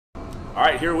All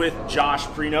right, here with Josh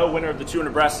Prenot, winner of the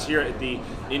 200 breasts here at the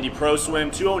Indy Pro Swim.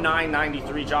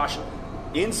 209.93. Josh,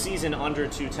 in season under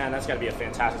 210, that's got to be a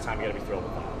fantastic time. You got to be thrilled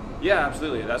with that. Yeah,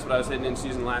 absolutely. That's what I was hitting in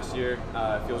season last year.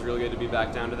 It feels really good to be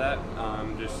back down to that.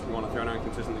 Just want to throw down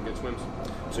consistently good swims.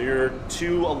 So you're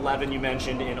 211 you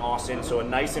mentioned in Austin, so a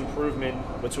nice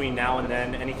improvement between now and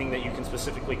then. Anything that you can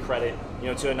specifically credit,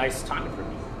 to a nice time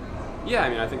improvement?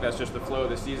 Yeah, I think that's just the flow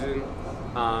of the season.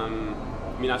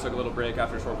 I took a little break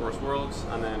after Short Course Worlds,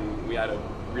 and then we had a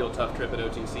real tough trip at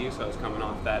OTC, so I was coming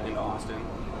off that into Austin.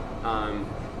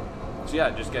 So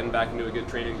yeah, just getting back into a good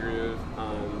training groove,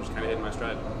 just kind of hitting my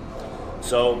stride.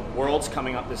 So Worlds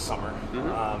coming up this summer.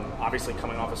 Mm-hmm. Obviously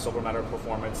coming off a silver medal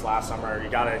performance last summer, you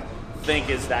got to think,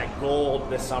 is that goal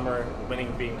this summer,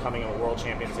 becoming a world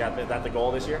champion, is that the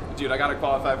goal this year? Dude, I got to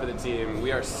qualify for the team.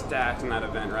 We are stacked in that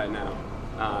event right now.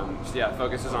 So yeah,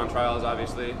 focus is on trials,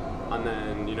 obviously. And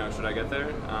then, should I get there?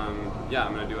 Yeah,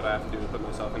 I'm going to do what I have to do to put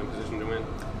myself in a position to win.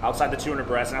 Outside the 200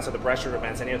 breast and outside the breaststroke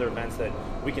events, any other events that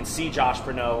we can see Josh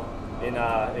Prenot in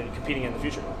competing in the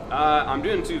future? I'm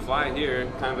doing 2 fly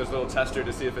here, kind of as a little tester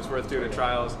to see if it's worth doing at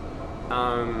trials.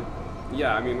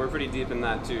 Yeah, we're pretty deep in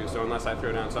that too, so unless I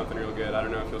throw down something real good, I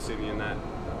don't know if you'll see me in that.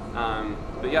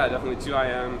 But yeah, definitely 2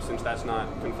 IM, since that's not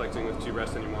conflicting with 2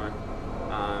 breasts anymore.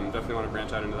 Definitely want to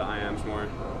branch out into the IMs more.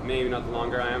 Maybe not the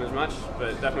longer IM as much,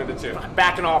 but definitely the 2.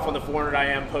 Backing off on the 400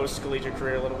 IM post-collegiate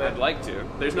career a little bit? I'd like to.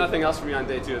 There's nothing else for me on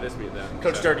day 2 of this meet, though.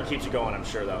 Coach Durden keeps you going, I'm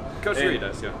sure, though. Coach Durden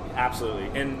does, yeah.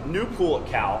 Absolutely. And new pool at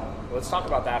Cal. Let's talk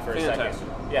about that for a second.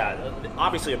 Yeah,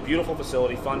 obviously a beautiful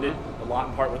facility, funded a lot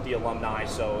in part with the alumni.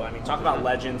 So, talk about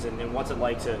legends and what's it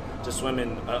like to swim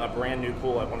in a brand new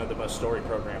pool at one of the most storied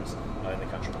programs in the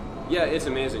country. Yeah, it's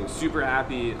amazing. Super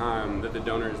happy that the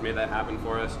donors made that happen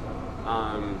for us.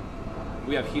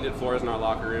 We have heated floors in our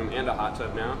locker room and a hot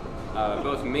tub now.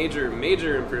 Both major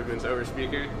improvements over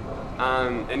Speaker.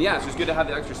 And yeah, it's just good to have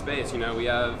the extra space. We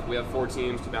have 4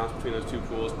 teams to bounce between those 2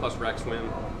 pools plus rec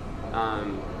swim.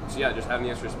 So yeah, just having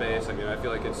the extra space, I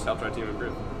feel like it's helped our team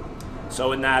improve.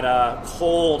 So in that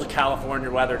cold California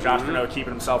weather, Josh Prenot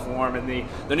keeping himself warm in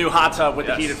the new hot tub with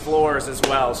the heated floors as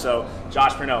well. So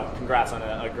Josh Prenot, congrats on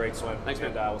a great swim. Thanks,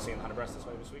 man. And we'll see you in 100 breast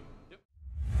this week.